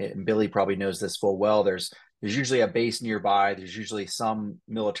opportunity, and Billy probably knows this full well. There's usually a base nearby. There's usually some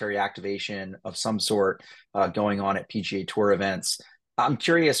military activation of some sort going on at PGA Tour events. I'm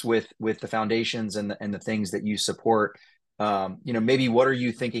curious with the foundations and the things that you support. Maybe what are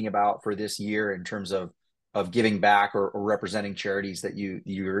you thinking about for this year in terms of giving back or representing charities that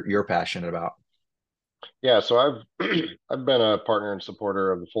you're passionate about? Yeah, so I've I've been a partner and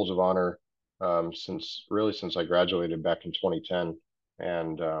supporter of the Folds of Honor since I graduated back in 2010,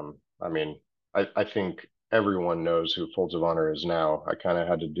 and I mean I think everyone knows who Folds of Honor is now. I kind of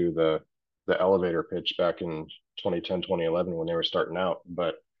had to do the elevator pitch back in 2010, 2011 when they were starting out,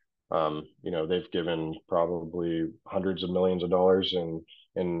 but they've given probably hundreds of millions of dollars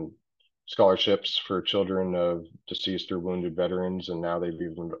in scholarships for children of deceased or wounded veterans, and now they've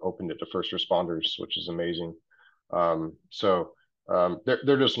even opened it to first responders, which is amazing. So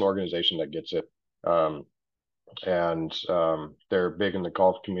they're just an organization that gets it, and they're big in the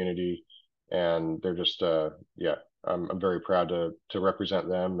golf community, and they're just yeah. I'm very proud to represent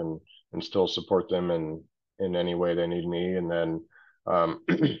them and still support them in any way they need me. And then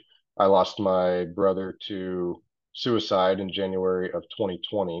I lost my brother to suicide in January of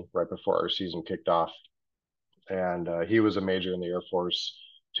 2020, right before our season kicked off. And he was a major in the Air Force,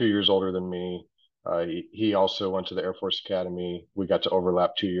 2 years older than me. He also went to the Air Force Academy. We got to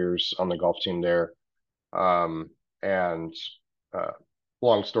overlap 2 years on the golf team there. And uh,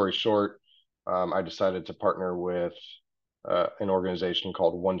 long story short, I decided to partner with an organization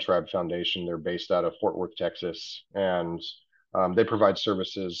called One Tribe Foundation. They're based out of Fort Worth, Texas, and they provide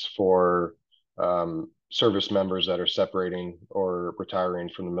services for service members that are separating or retiring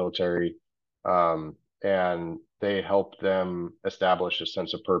from the military. And they help them establish a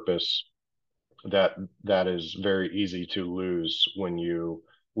sense of purpose that is very easy to lose when you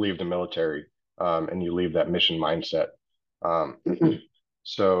leave the military, and you leave that mission mindset. Um,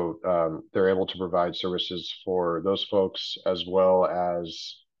 they're able to provide services for those folks, as well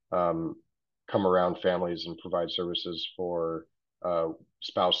as um, come around families and provide services for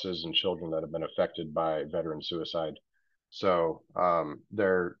spouses and children that have been affected by veteran suicide. So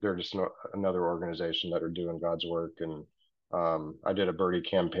they're just another organization that are doing God's work. And I did a birdie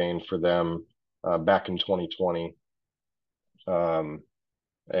campaign for them back in 2020. Um,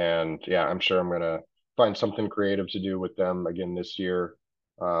 and yeah, I'm sure I'm going to find something creative to do with them again this year.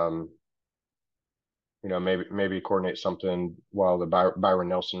 Um, maybe coordinate something while the Byron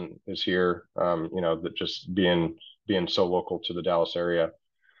Nelson is here. That just being so local to the Dallas area.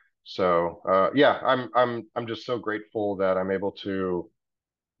 So yeah, I'm just so grateful that I'm able to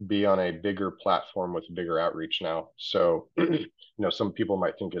be on a bigger platform with bigger outreach now. So some people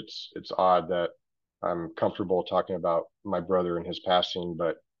might think it's odd that I'm comfortable talking about my brother and his passing,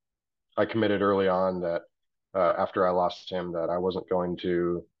 but I committed early on that after I lost him, that I wasn't going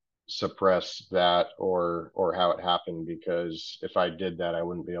to suppress that or how it happened, because if I did that, I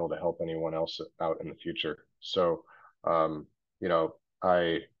wouldn't be able to help anyone else out in the future. So, um, you know,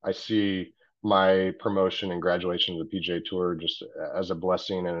 I see my promotion and graduation to the PGA Tour just as a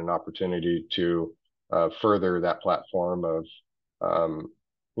blessing and an opportunity to further that platform of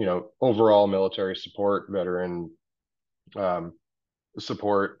overall military support, veteran um,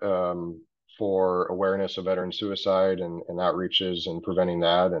 support, for awareness of veteran suicide and outreaches and preventing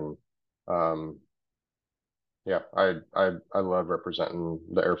that. And um, yeah, I love representing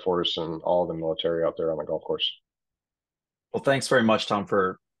the Air Force and all the military out there on the golf course. Well, thanks very much, Tom,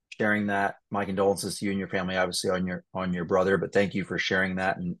 for sharing that. My condolences to you and your family, obviously, on your brother, but thank you for sharing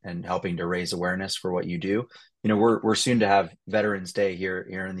that and helping to raise awareness for what you do. We're soon to have Veterans Day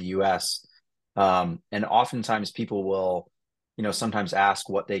here in the US. And oftentimes people will, sometimes ask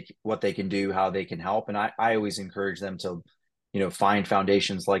what they can do, how they can help. And I always encourage them to, find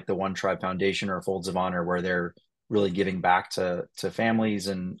foundations like the One Tribe Foundation or Folds of Honor, where they're really giving back to families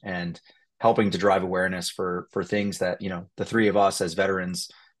and helping to drive awareness for things that, the three of us as veterans,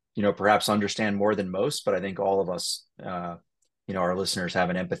 perhaps understand more than most. But I think all of us, our listeners have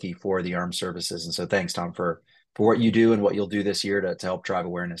an empathy for the armed services. And so thanks, Tom, for what you do and what you'll do this year to help drive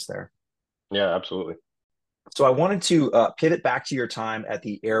awareness there. Yeah, absolutely. So I wanted to pivot back to your time at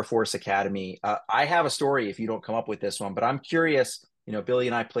the Air Force Academy. I have a story if you don't come up with this one, but I'm curious. Billy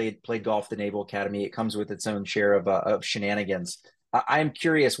and I played golf at the Naval Academy. It comes with its own share of shenanigans. I'm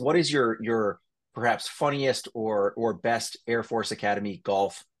curious, what is your perhaps funniest or best Air Force Academy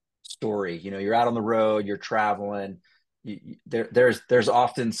golf story? You're out on the road, you're traveling. There's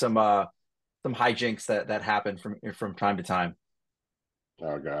often some hijinks that happen from time to time.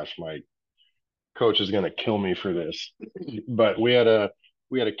 Oh gosh, my coach is going to kill me for this, but we had a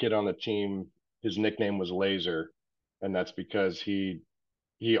kid on the team. His nickname was Laser, and that's because he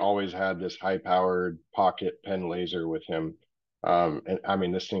always had this high powered pocket pen laser with him. And I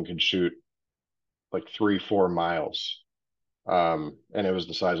mean, this thing could shoot like 3-4 miles. And it was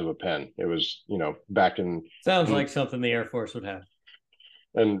the size of a pen. It was, back in Sounds like something the Air Force would have.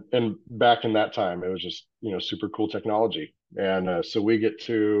 and back in that time, it was just, super cool technology. And so we get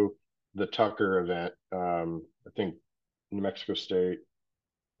to the Tucker event, I think New Mexico State,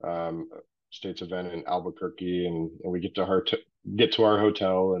 um, State's event in Albuquerque, and we get to our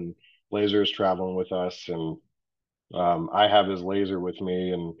hotel, and Laser is traveling with us, and I have his laser with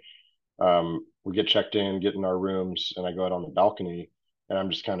me, and we get checked in, get in our rooms, and I go out on the balcony, and I'm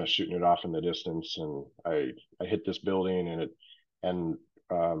just kind of shooting it off in the distance, and I hit this building, and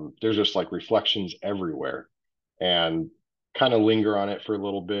there's just like reflections everywhere, and kind of linger on it for a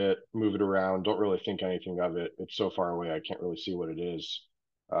little bit, move it around, don't really think anything of it. It's so far away, I can't really see what it is.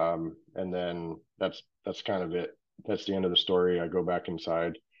 And then that's kind of it. That's the end of the story. I go back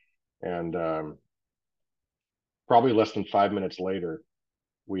inside, and probably less than 5 minutes later,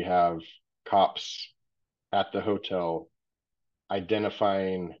 we have cops at the hotel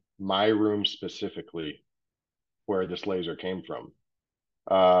identifying my room specifically where this laser came from.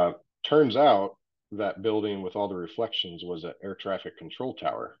 Turns out that building with all the reflections was an air traffic control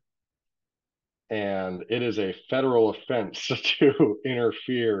tower. And it is a federal offense to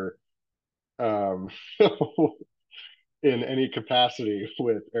interfere, um, in any capacity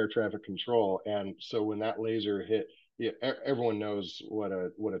with air traffic control. And so when that laser hit, yeah, everyone knows what a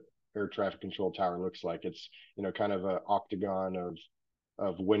air traffic control tower looks like. It's, kind of an octagon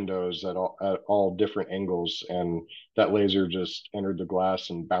of windows at all different angles, and that laser just entered the glass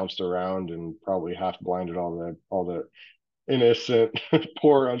and bounced around and probably half blinded all the innocent,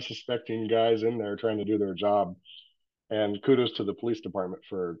 poor, unsuspecting guys in there trying to do their job. And kudos to the police department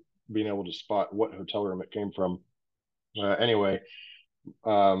for being able to spot what hotel room it came from. Anyway,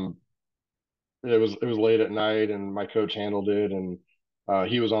 um, it was late at night, and my coach handled it, and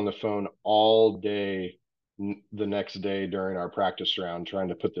he was on the phone all day the next day during our practice round trying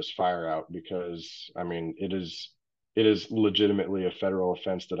to put this fire out, because I mean it is legitimately a federal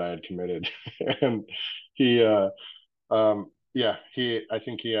offense that I had committed. And he yeah, I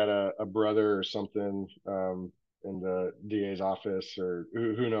think he had a brother or something in the DA's office, or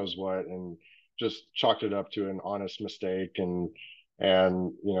who knows what, and just chalked it up to an honest mistake, and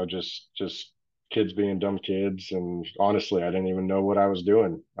just kids being dumb kids. And honestly, I didn't even know what I was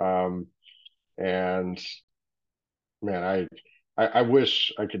doing. And man, I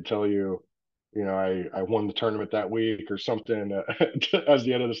wish I could tell you, I won the tournament that week or something, as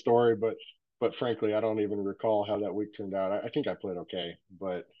the end of the story, but frankly, I don't even recall how that week turned out. I think I played okay,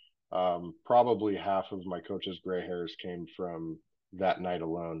 but probably half of my coach's gray hairs came from that night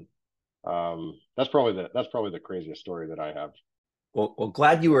alone. That's probably the craziest story that I have. Well,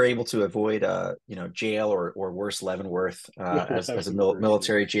 glad you were able to avoid, jail or worse, Leavenworth, as a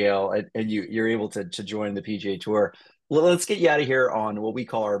military jail, and you're able to join the PGA Tour. Let's get you out of here on what we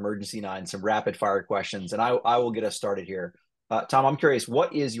call our emergency nine, some rapid fire questions, and I will get us started here. Tom, I'm curious,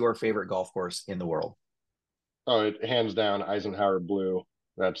 what is your favorite golf course in the world? Oh, it hands down Eisenhower Blue.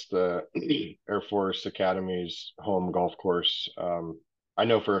 That's the Air Force Academy's home golf course. I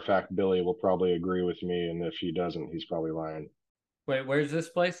know for a fact Billy will probably agree with me, and if he doesn't, he's probably lying. Wait, where's this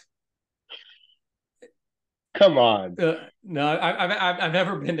place? Come on. No, I've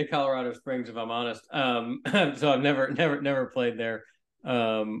never been to Colorado Springs, if I'm honest. So I've never played there.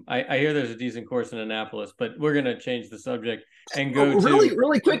 I hear there's a decent course in Annapolis, but we're gonna change the subject and go really, to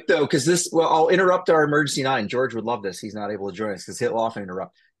really quick though, because I'll interrupt our emergency nine. George would love this. He's not able to join us because he'll often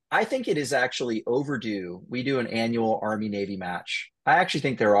interrupt. I think it is actually overdue. We do an annual Army Navy match. I actually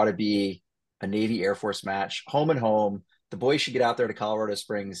think there ought to be a Navy Air Force match, home and home. The boys should get out there to Colorado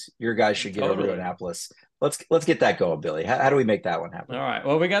Springs. Your guys should get over to totally. Annapolis. Let's get that going, Billy. How do we make that one happen? All right.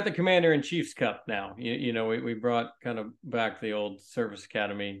 Well, we got the Commander in Chief's Cup now. We brought kind of back the old Service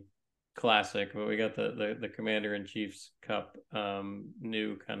Academy Classic, but we got the Commander in Chief's Cup,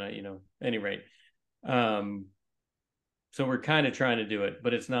 new kind of, any rate. So we're kind of trying to do it,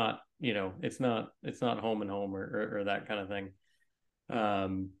 but it's not, it's not home and home or that kind of thing.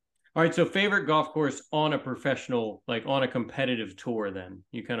 All right. So favorite golf course on a professional, like on a competitive tour, then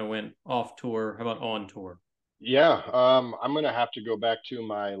you kind of went off tour. How about on tour? Yeah, I'm gonna have to go back to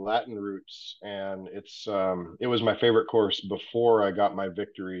my Latin roots, and it was my favorite course before I got my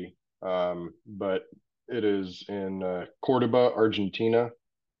victory. But it is in Cordoba, Argentina,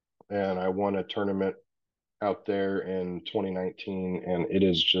 and I won a tournament out there in 2019, and it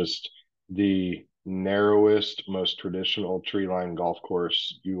is just the narrowest, most traditional tree line golf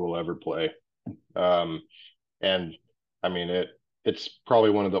course you will ever play. Um, and I mean it's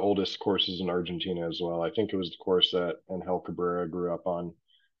probably one of the oldest courses in Argentina as well. I think it was the course that Angel Cabrera grew up on.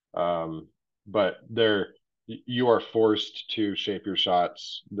 But you are forced to shape your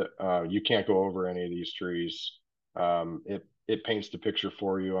shots. You can't go over any of these trees. It paints the picture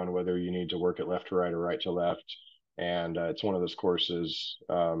for you on whether you need to work it left to right or right to left. And it's one of those courses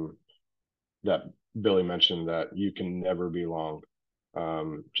that Billy mentioned that you can never be long.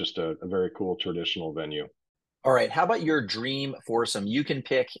 Just a very cool traditional venue. All right. How about your dream foursome? You can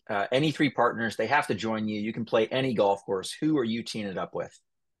pick any three partners. They have to join you. You can play any golf course. Who are you teaming it up with?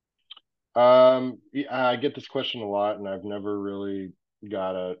 Yeah, I get this question a lot, and I've never really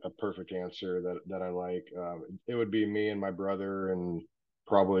got a perfect answer that I like. It would be me and my brother, and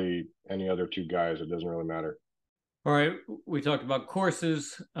probably any other two guys. It doesn't really matter. All right. We talked about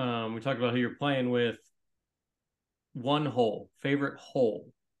courses. We talked about who you're playing with. One hole, favorite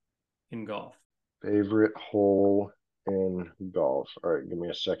hole in golf. Favorite hole in golf. All right, give me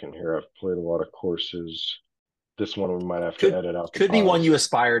a second here. I've played a lot of courses. This one we might have to Could edit out the could be one pause. you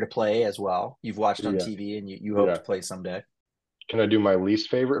aspire to play as well. You've watched on Yeah, TV and you hope yeah. to play someday. Can I do my least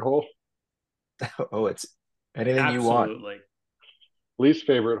favorite hole? Oh, it's anything you want. Absolutely. Least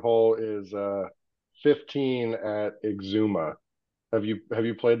favorite hole is 15 at Exuma. Have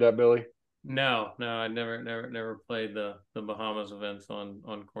you played that, Billy? No, I never played the Bahamas events on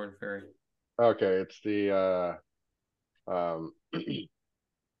Corn Ferry. Okay, it's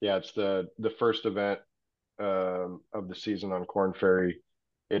Yeah, it's the first event of the season on Corn Ferry.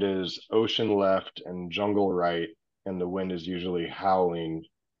 It is ocean left and jungle right, and the wind is usually howling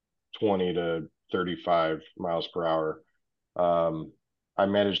 20 to 35 miles per hour. Um, I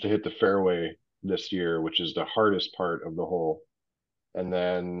managed to hit the fairway this year, which is the hardest part of the hole. And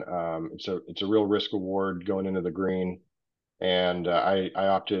then it's a real risk reward going into the green. And I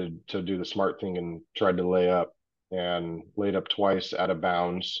opted to do the smart thing and tried to lay up and laid up twice out of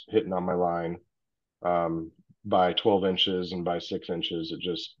bounds, hitting on my line um, by 12 inches and by 6 inches. It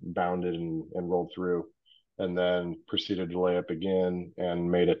just bounded and rolled through, and then proceeded to lay up again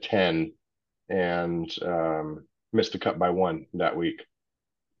and made a 10 and missed a cut by one that week.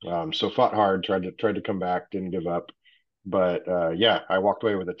 So fought hard, tried to come back, didn't give up. But yeah, I walked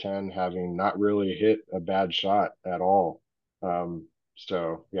away with a 10, having not really hit a bad shot at all.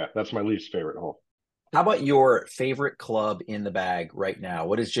 So yeah, that's my least favorite hole. How about your favorite club in the bag right now?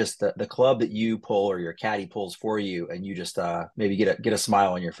 What is just the club that you pull or your caddy pulls for you, and you just maybe get a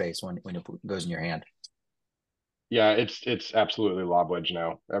smile on your face when it goes in your hand? Yeah, it's absolutely lob wedge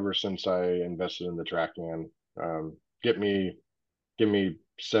now. Ever since I invested in the TrackMan, get me give me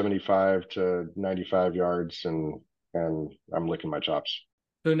 75 to 95 yards and I'm licking my chops.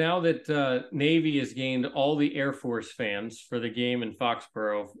 So now that Navy has gained all the Air Force fans for the game in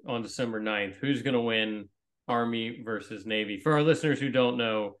Foxborough on December 9th, who's going to win Army versus Navy? For our listeners who don't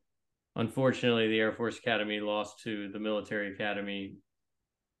know, unfortunately, the Air Force Academy lost to the Military Academy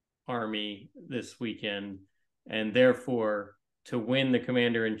Army this weekend. And therefore, to win the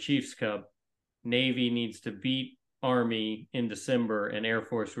Commander-in-Chief's Cup, Navy needs to beat Army in December, and Air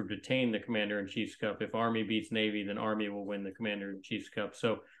Force would retain the Commander-in-Chief's Cup. If Army beats Navy, then Army will win the Commander-in-Chief's Cup.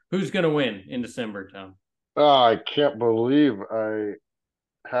 So who's going to win in December, Tom? Oh, I can't believe I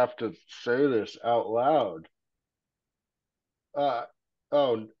have to say this out loud. Uh,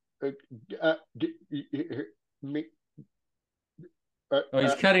 oh, uh, me. Oh,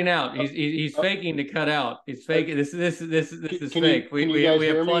 he's cutting out. He's faking to cut out. He's faking. This is can you fake. can you guys We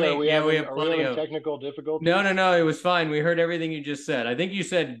have hear me? plenty. Yeah, we have Are we plenty having of. technical difficulties? No. It was fine. We heard everything you just said. I think you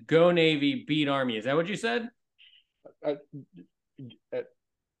said go Navy, beat Army. Is that what you said? Uh,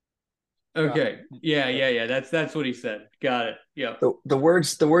 Okay. Yeah. That's what he said. Got it. Yep. The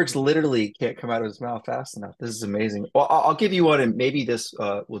words literally can't come out of his mouth fast enough. This is amazing. Well, I'll give you one, and maybe this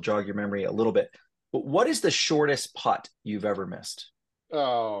will jog your memory a little bit. But what is the shortest putt you've ever missed?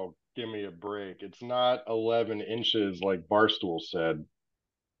 oh, give me a break. It's not 11 inches like Barstool said.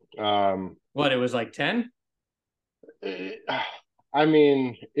 Um, What? It was like 10? eh, I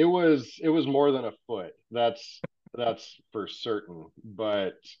mean, it was more than a foot. That's for certain.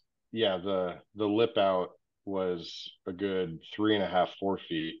 But yeah, the lip out was a good 3.5, 4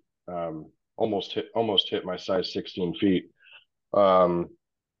 feet. Almost hit my size 16 feet. Um,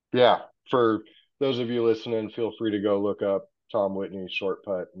 yeah, for those of you listening, feel free to go look up Tom Whitney short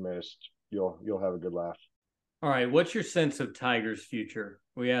putt missed. You'll have a good laugh. All right. What's your sense of Tiger's future?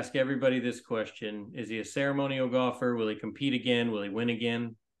 We ask everybody this question. Is he a ceremonial golfer? Will he compete again? Will he win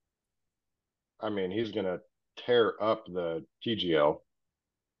again? I mean, he's gonna tear up the TGL.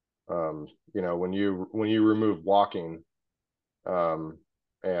 When you remove walking, um,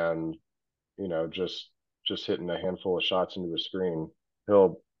 and just hitting a handful of shots into the screen,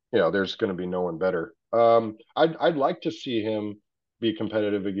 there's going to be no one better. I'd like to see him be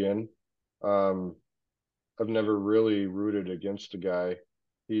competitive again. Um, I've never really rooted against the guy.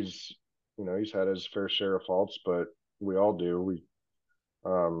 He's he's had his fair share of faults, but we all do.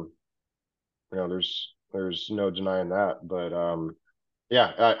 Um, there's no denying that. But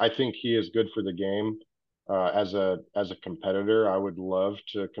yeah, I think he is good for the game. As a competitor, I would love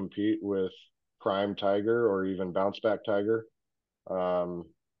to compete with Prime Tiger or even Bounce Back Tiger. Um,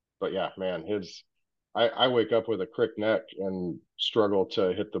 but yeah, man, I wake up with a crick neck and struggle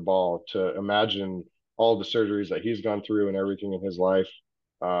to hit the ball. To imagine all the surgeries that he's gone through and everything in his life,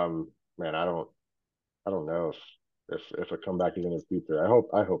 man, I don't know if a comeback is in his future. I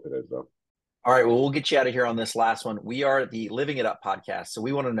hope it is though. All right, well, we'll get you out of here on this last one. We are the Living It Up podcast, so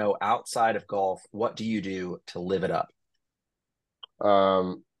we want to know, outside of golf, what do you do to live it up?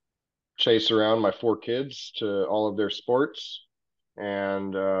 Um, chase around my 4 kids to all of their sports.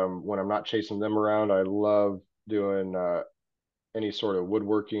 And when I'm not chasing them around, I love doing any sort of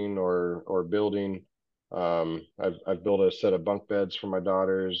woodworking or building. I've built a set of bunk beds for my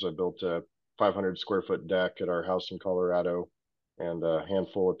daughters. I built a 500 square foot deck at our house in Colorado, and a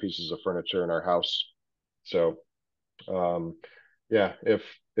handful of pieces of furniture in our house. So um, yeah, if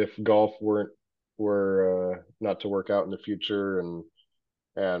golf were not to work out in the future,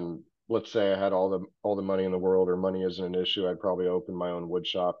 and let's say I had all the money in the world, or money isn't an issue, I'd probably open my own wood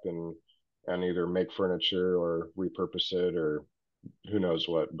shop and either make furniture or repurpose it, or who knows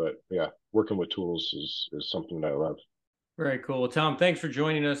what. But yeah, working with tools is something that I love. Very cool. Tom, thanks for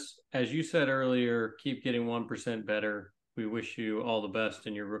joining us. As you said earlier, keep getting 1% better. We wish you all the best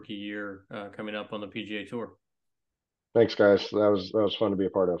in your rookie year coming up on the PGA Tour. Thanks, guys. That was fun to be a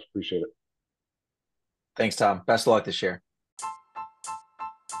part of. Appreciate it. Thanks, Tom. Best of luck this year.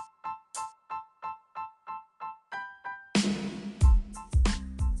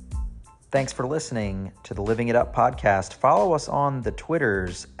 Thanks for listening to the Living It Up podcast. Follow us on the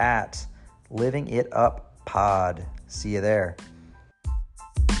Twitters at Living It Up Pod. See you there.